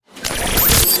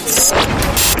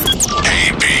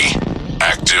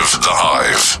The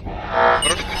Hive.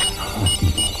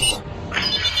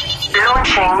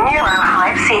 Launching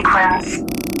NeuroHive sequence.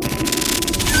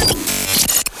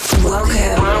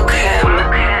 Welcome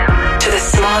to the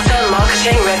Smarter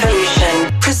Marketing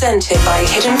Revolution, presented by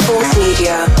Hidden Force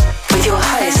Media, with your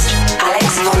host,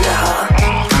 Alex Vonderhaar.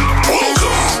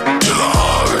 Welcome to The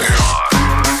Hive.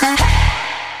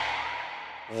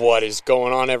 What is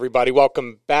going on, everybody?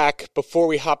 Welcome back. Before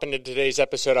we hop into today's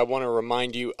episode, I want to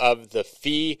remind you of the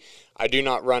fee. I do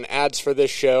not run ads for this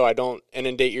show. I don't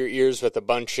inundate your ears with a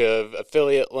bunch of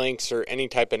affiliate links or any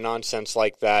type of nonsense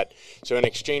like that. So in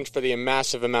exchange for the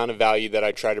massive amount of value that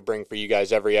I try to bring for you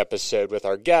guys every episode with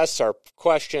our guests, our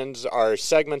questions, our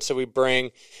segments that we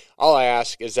bring, all I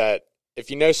ask is that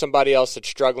if you know somebody else that's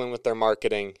struggling with their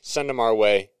marketing, send them our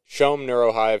way, show them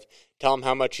NeuroHive, tell them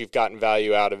how much you've gotten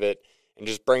value out of it, and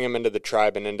just bring them into the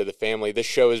tribe and into the family. This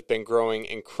show has been growing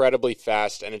incredibly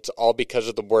fast, and it's all because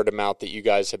of the word of mouth that you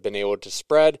guys have been able to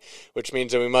spread, which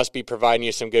means that we must be providing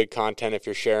you some good content if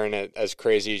you're sharing it as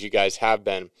crazy as you guys have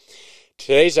been.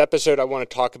 Today's episode, I want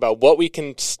to talk about what we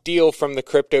can steal from the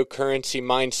cryptocurrency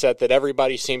mindset that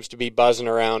everybody seems to be buzzing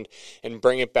around and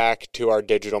bring it back to our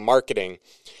digital marketing.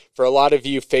 For a lot of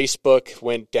you, Facebook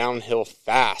went downhill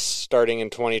fast starting in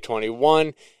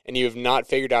 2021, and you have not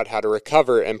figured out how to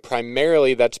recover, and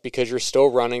primarily that's because you're still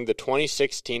running the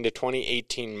 2016 to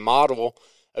 2018 model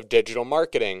of digital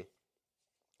marketing,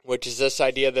 which is this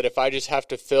idea that if I just have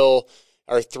to fill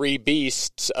our three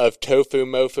beasts of tofu,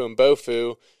 mofu, and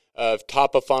bofu, of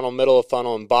top of funnel, middle of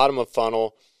funnel, and bottom of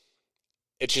funnel,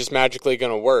 it's just magically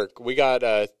going to work. We got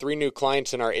 3 new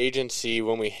clients in our agency.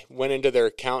 When we went into their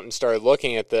account and started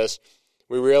looking at this,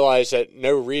 we realized that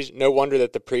no wonder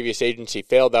that the previous agency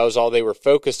failed. That was all they were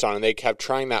focused on, and they kept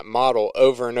trying that model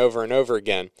over and over and over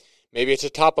again. Maybe it's a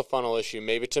top of funnel issue.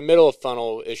 Maybe it's a middle of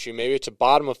funnel issue. Maybe it's a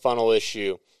bottom of funnel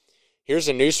issue. Here's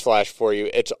a newsflash for you.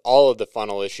 It's all of the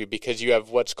funnel issue because you have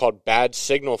what's called bad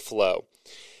signal flow.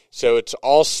 So it's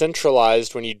all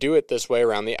centralized when you do it this way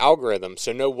around the algorithm.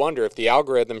 So no wonder if the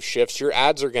algorithm shifts, your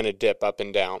ads are going to dip up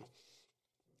and down.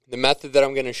 The method that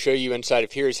I'm going to show you inside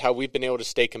of here is how we've been able to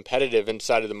stay competitive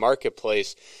inside of the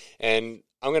marketplace. And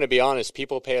I'm going to be honest,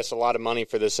 people pay us a lot of money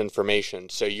for this information.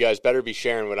 So you guys better be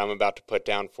sharing what I'm about to put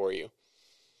down for you.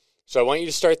 So I want you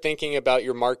to start thinking about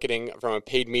your marketing from a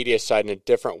paid media side in a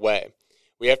different way.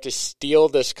 We have to steal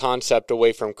this concept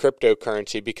away from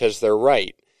cryptocurrency because they're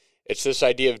right. It's this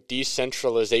idea of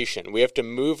decentralization. We have to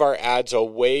move our ads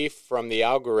away from the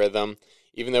algorithm,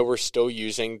 even though we're still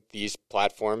using these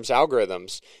platforms'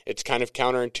 algorithms. It's kind of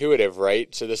counterintuitive,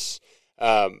 right? So this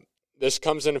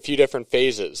comes in a few different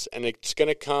phases, and it's going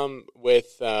to come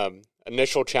with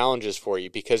initial challenges for you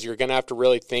because you're going to have to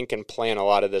really think and plan a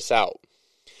lot of this out.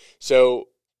 So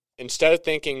instead of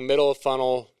thinking middle of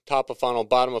funnel, top of funnel,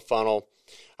 bottom of funnel,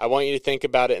 I want you to think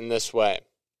about it in this way.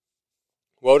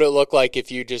 What would it look like if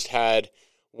you just had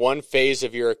one phase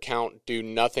of your account do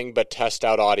nothing but test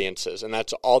out audiences? And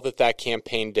that's all that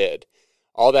campaign did.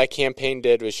 All that campaign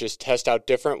did was just test out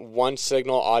different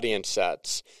one-signal audience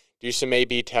sets. Do some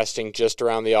A/B testing just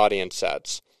around the audience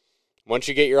sets. Once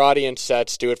you get your audience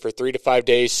sets, do it for 3 to 5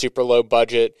 days, super low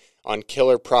budget, on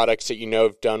killer products that you know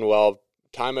have done well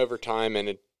time over time, and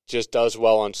it just does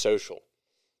well on social.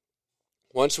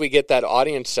 Once we get that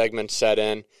audience segment set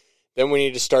in, then we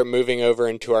need to start moving over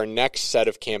into our next set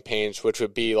of campaigns, which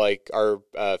would be like our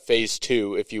phase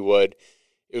 2, if you would.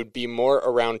 It would be more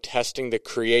around testing the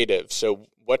creative. So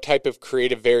what type of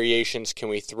creative variations can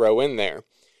we throw in there?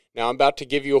 Now I'm about to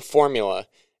give you a formula,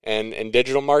 and in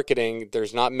digital marketing,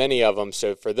 there's not many of them.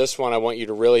 So for this one, I want you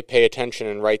to really pay attention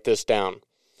and write this down.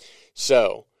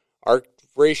 So our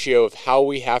ratio of how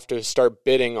we have to start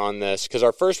bidding on this, because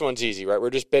our first one's easy, right? We're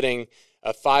just bidding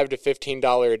a $5 to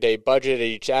 $15 a day budget at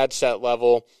each ad set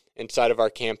level inside of our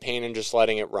campaign and just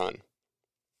letting it run.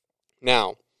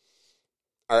 Now,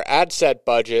 our ad set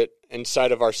budget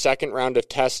inside of our second round of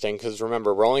testing, because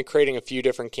remember, we're only creating a few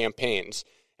different campaigns,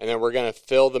 and then we're going to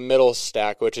fill the middle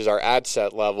stack, which is our ad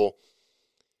set level,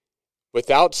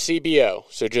 without CBO,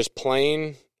 so just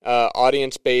plain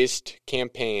audience-based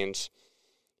campaigns.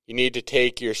 You need to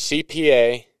take your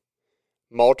CPA,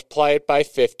 multiply it by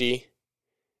 50,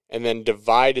 and then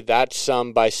divide that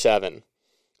sum by 7.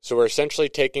 So we're essentially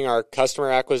taking our customer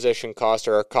acquisition cost,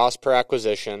 or our cost per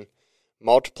acquisition,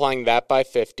 multiplying that by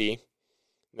 50.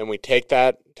 Then we take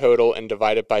that total and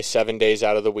divide it by 7 days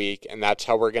out of the week, and that's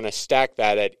how we're going to stack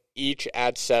that at each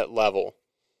ad set level.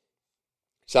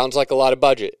 Sounds like a lot of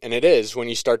budget, and it is when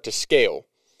you start to scale.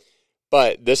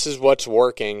 But this is what's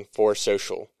working for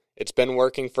social. It's been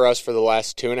working for us for the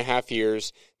last 2.5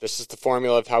 years. This is the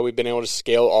formula of how we've been able to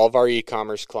scale all of our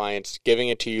e-commerce clients, giving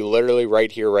it to you literally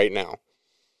right here, right now.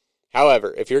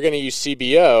 However, if you're going to use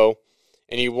CBO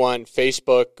and you want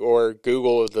Facebook or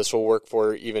Google, this will work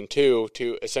for even too,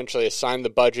 to essentially assign the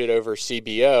budget over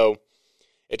CBO,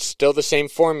 it's still the same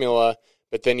formula,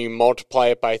 but then you multiply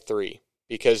it by 3.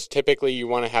 Because typically you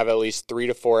want to have at least 3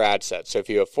 to 4 ad sets. So if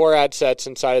you have 4 ad sets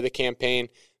inside of the campaign,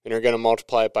 then you're going to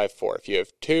multiply it by 4. If you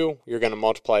have 2, you're going to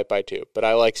multiply it by 2. But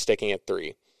I like sticking at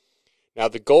 3. Now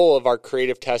the goal of our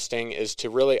creative testing is to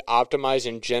really optimize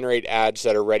and generate ads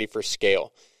that are ready for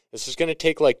scale. This is going to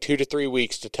take like 2 to 3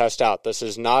 weeks to test out. This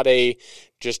is not a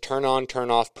just turn on, turn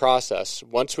off process.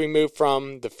 Once we move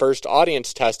from the first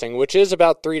audience testing, which is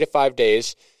about 3 to 5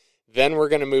 days, then we're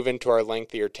going to move into our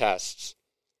lengthier tests.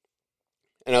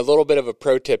 And a little bit of a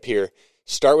pro tip here.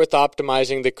 Start with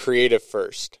optimizing the creative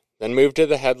first. Then move to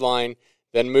the headline,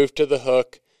 then move to the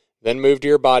hook, then move to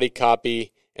your body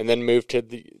copy, and then move to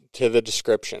the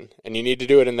description. And you need to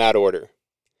do it in that order.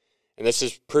 And this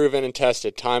is proven and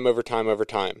tested time over time over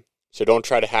time. So don't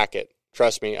try to hack it.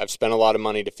 Trust me, I've spent a lot of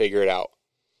money to figure it out.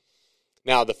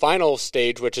 Now, the final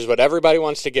stage, which is what everybody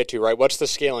wants to get to, right? What's the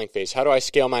scaling phase? How do I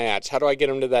scale my ads? How do I get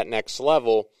them to that next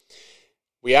level?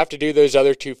 We have to do those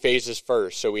other 2 phases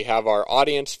first. So we have our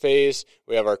audience phase,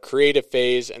 we have our creative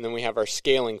phase, and then we have our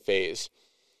scaling phase.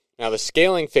 Now, the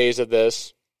scaling phase of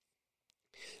this,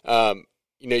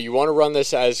 you want to run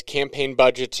this as campaign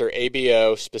budgets or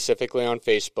ABO, specifically on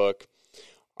Facebook.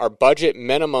 Our budget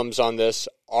minimums on this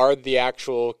are the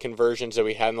actual conversions that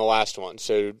we had in the last one.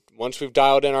 So once we've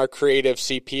dialed in our creative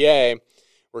CPA,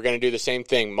 we're going to do the same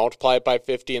thing, multiply it by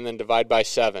 50 and then divide by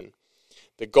 7.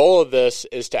 The goal of this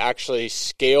is to actually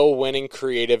scale winning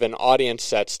creative and audience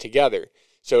sets together.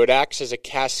 So it acts as a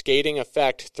cascading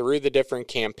effect through the different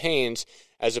campaigns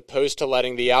as opposed to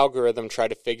letting the algorithm try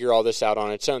to figure all this out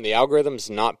on its own. The algorithm's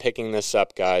not picking this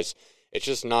up, guys. It's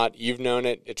just not. You've known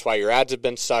it. It's why your ads have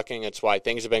been sucking. It's why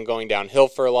things have been going downhill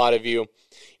for a lot of you.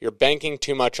 You're banking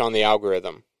too much on the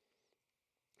algorithm.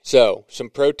 So,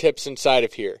 some pro tips inside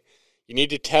of here. You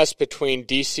need to test between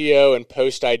DCO and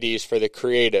post IDs for the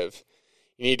creative.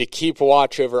 You need to keep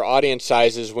watch over audience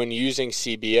sizes when using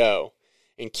CBO.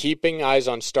 And keeping eyes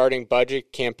on starting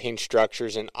budget campaign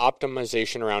structures and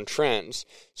optimization around trends.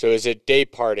 So is it day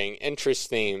parting, interest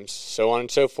themes, so on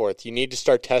and so forth. You need to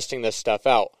start testing this stuff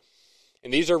out.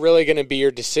 And these are really going to be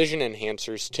your decision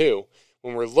enhancers too.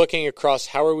 When we're looking across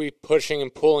how are we pushing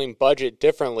and pulling budget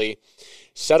differently,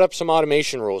 set up some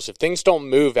automation rules. If things don't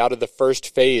move out of the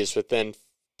first phase within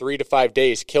 3 to 5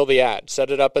 days, kill the ad.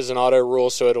 Set it up as an auto rule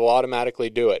so it will automatically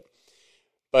do it.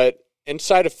 But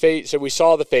inside of phase, so we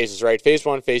saw the phases, right? Phase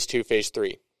 1, phase 2, phase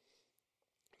 3.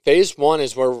 Phase 1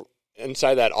 is where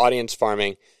inside that audience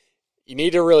farming, you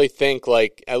need to really think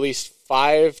like at least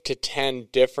 5 to 10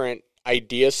 different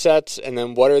idea sets, and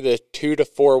then what are the 2 to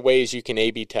 4 ways you can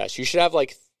A/B test. You should have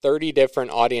like 30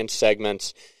 different audience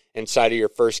segments inside of your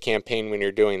first campaign when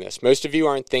you're doing this. Most of you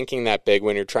aren't thinking that big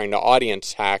when you're trying to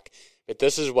audience hack, but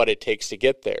this is what it takes to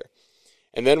get there.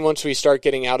 And then once we start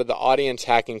getting out of the audience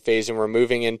hacking phase and we're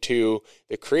moving into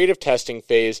the creative testing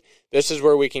phase, this is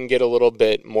where we can get a little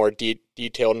bit more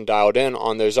detailed and dialed in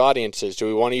on those audiences. Do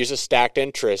we want to use a stacked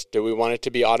interest? Do we want it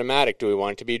to be automatic? Do we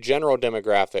want it to be general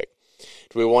demographic?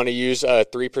 Do we want to use a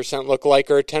 3% lookalike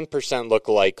or a 10%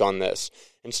 lookalike on this?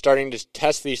 And starting to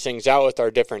test these things out with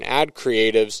our different ad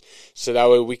creatives so that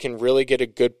way we can really get a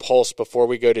good pulse before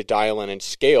we go to dial in and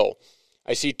scale.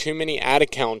 I see too many ad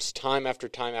accounts time after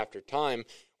time after time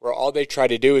where all they try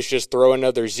to do is just throw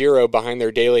another zero behind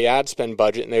their daily ad spend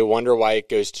budget and they wonder why it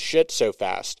goes to shit so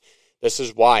fast. This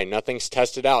is why. Nothing's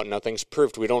tested out. Nothing's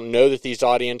proved. We don't know that these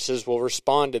audiences will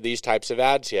respond to these types of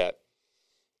ads yet.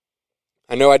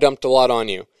 I know I dumped a lot on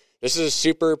you. This is a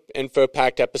super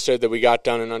info-packed episode that we got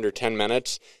done in under 10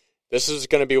 minutes. This is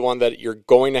going to be one that you're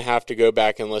going to have to go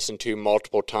back and listen to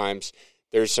multiple times.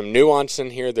 There's some nuance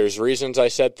in here. There's reasons I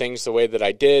said things the way that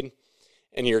I did,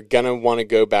 and you're going to want to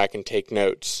go back and take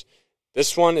notes.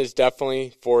 This one is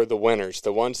definitely for the winners,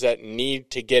 the ones that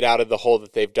need to get out of the hole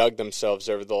that they've dug themselves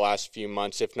over the last few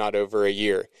months, if not over a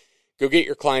year. Go get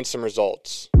your clients some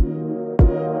results.